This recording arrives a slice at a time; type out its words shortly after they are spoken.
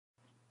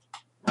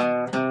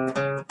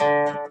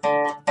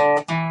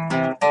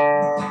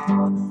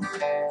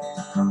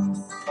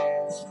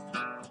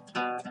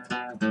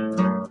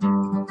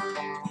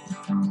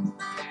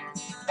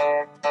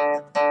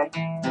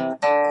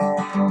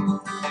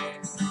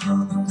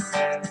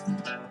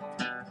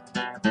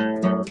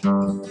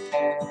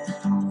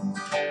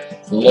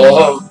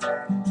Love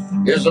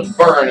is a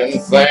burning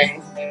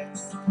thing,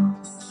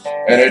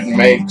 and it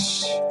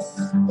makes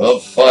a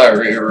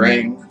fiery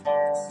ring.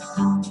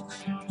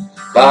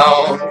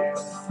 Bound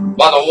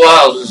by the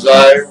wild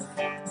desire,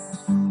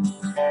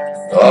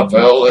 I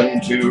fell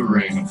into a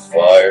ring of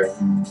fire.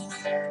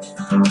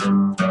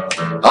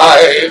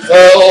 I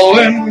fell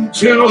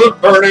into a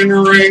burning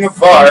ring of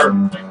fire.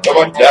 I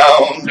went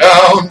down,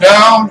 down,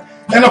 down,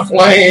 and the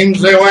flames,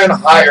 they went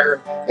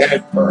higher, and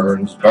it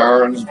burns,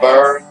 burns,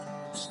 burns.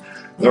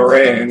 The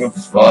ring of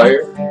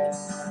fire,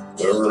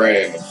 the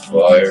ring of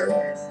fire.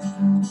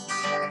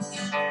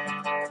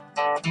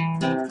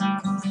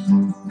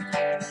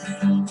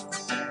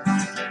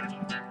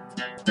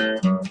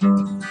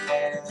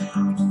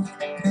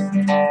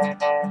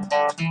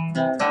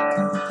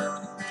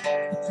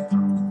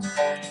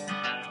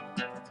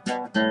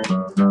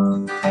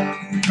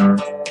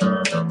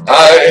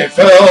 I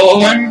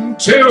fell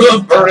into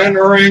a burning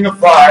ring of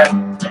fire.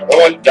 I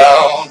went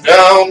down,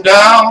 down,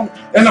 down,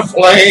 and the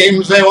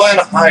flames, they went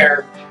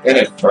higher, and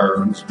it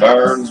burns,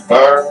 burns,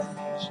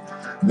 burns.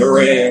 The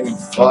ring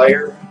of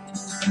fire,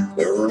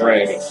 the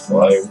ring of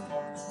fire.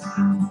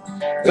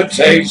 The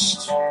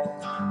taste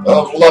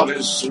of love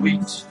is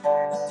sweet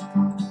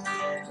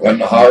when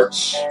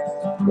hearts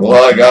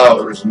like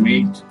ours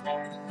meet.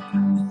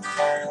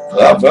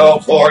 I fell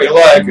for you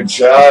like a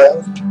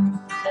child.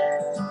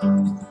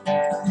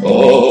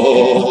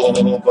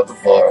 Oh, but the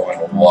fire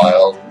went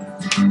wild.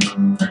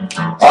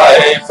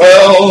 I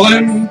fell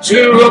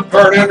into a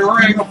burning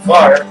ring of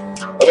fire.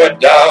 I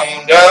went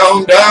down,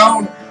 down,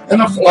 down,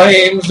 and the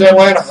flames, they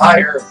went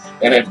higher,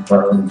 and it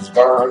burns,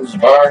 burns,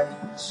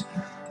 burns.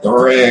 The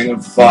ring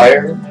of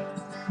fire,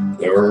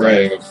 the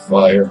ring of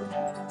fire.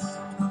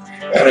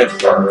 And it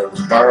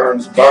burns,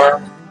 burns,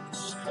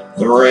 burns.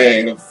 The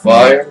ring of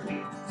fire,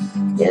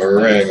 the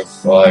ring of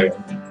fire,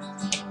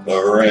 the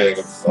ring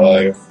of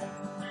fire.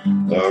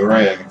 The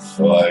ring of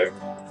fire,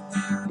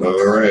 the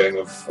ring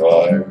of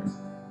fire.